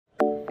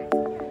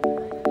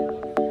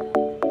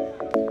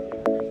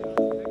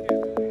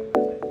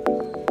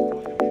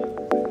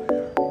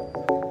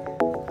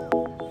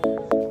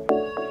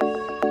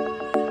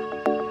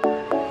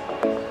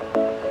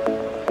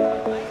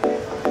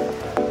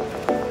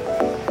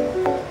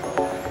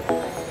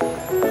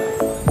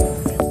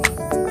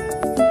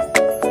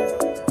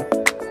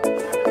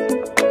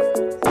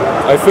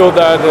I feel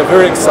that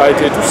very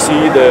excited to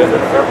see the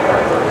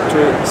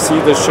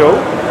show,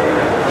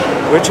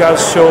 which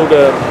has shown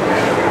the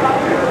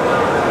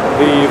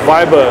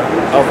fiber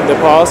of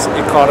Nepal's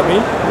economy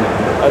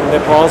and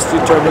Nepal's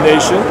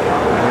determination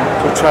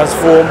to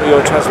transform your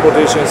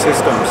transportation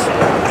systems,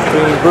 to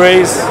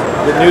embrace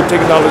the new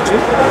technology,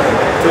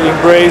 to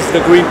embrace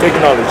the green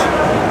technology,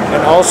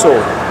 and also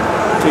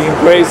to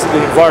embrace the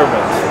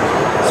environment.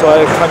 So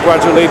I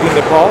congratulate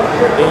Nepal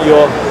in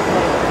your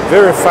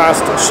very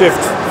fast shift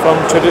from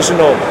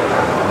traditional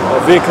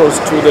vehicles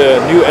to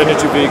the new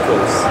energy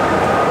vehicles.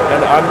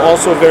 And I'm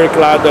also very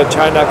glad that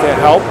China can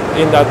help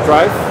in that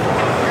drive.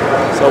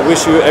 So I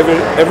wish you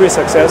every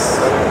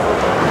success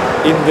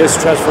in this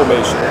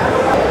transformation.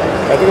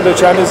 I think the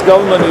Chinese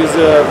government is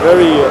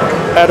very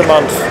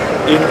adamant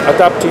in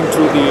adapting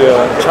to the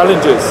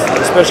challenges,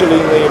 especially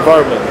in the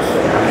environment.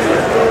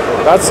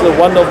 That's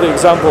one of the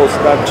examples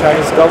that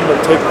Chinese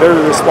government take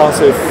very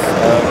responsive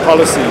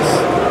policies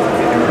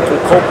to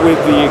cope with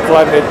the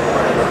climate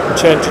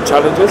change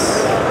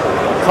challenges,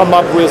 come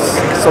up with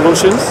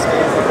solutions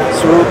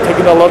through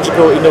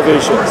technological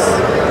innovations.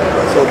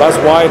 So that's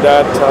why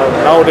that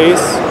nowadays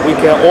we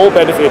can all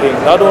benefiting,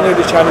 not only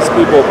the Chinese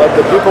people, but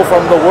the people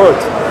from the world,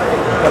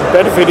 and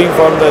benefiting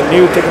from the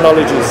new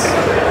technologies,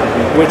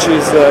 which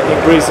is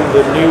embracing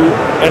the new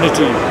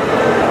energy,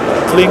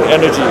 clean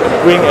energy,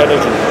 green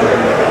energy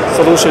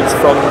solutions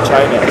from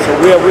China. So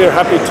we are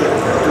happy to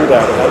do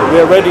that, and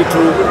we are ready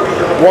to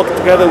work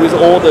together with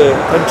all the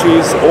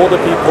countries, all the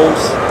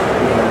peoples,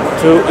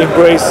 to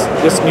embrace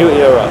this new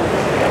era,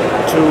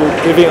 to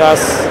giving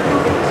us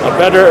a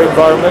better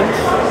environment,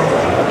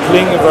 a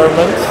clean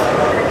environment.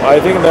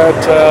 I think that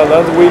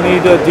we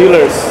need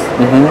dealers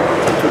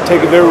to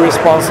take a very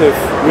responsible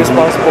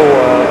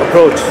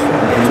approach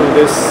to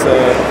this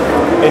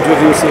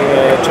introducing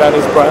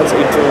Chinese brands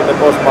into the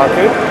Nepal's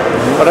market.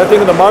 But I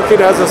think the market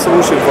has a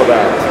solution for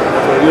that.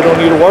 So you don't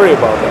need to worry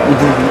about that.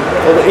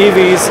 For the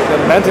EVs, the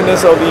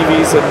maintenance of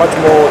EVs is much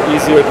more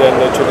easier than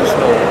the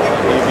traditional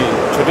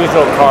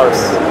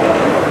cars.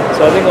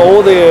 So I think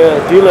all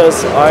the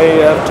dealers I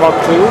have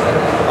talked to,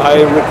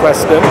 I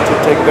request them to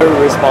take very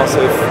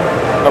responsive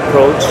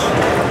approach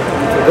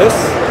to this.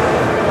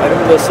 I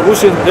think the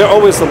solution, there are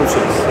always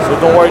solutions, so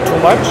don't worry too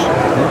much.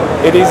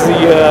 It is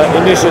the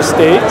initial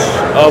stage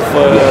of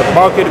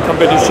market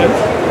competition.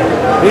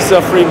 This is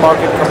a free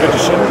market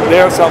competition.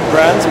 There are some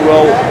brands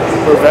will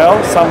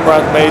prevail, some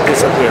brands may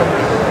disappear.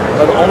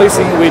 But the only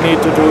thing we need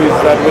to do is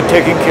that we're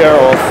taking care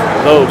of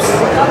those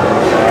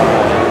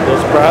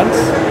brands.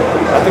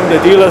 I think the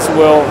dealers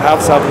will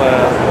have some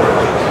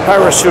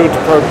parachute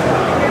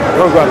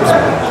programs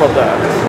for that.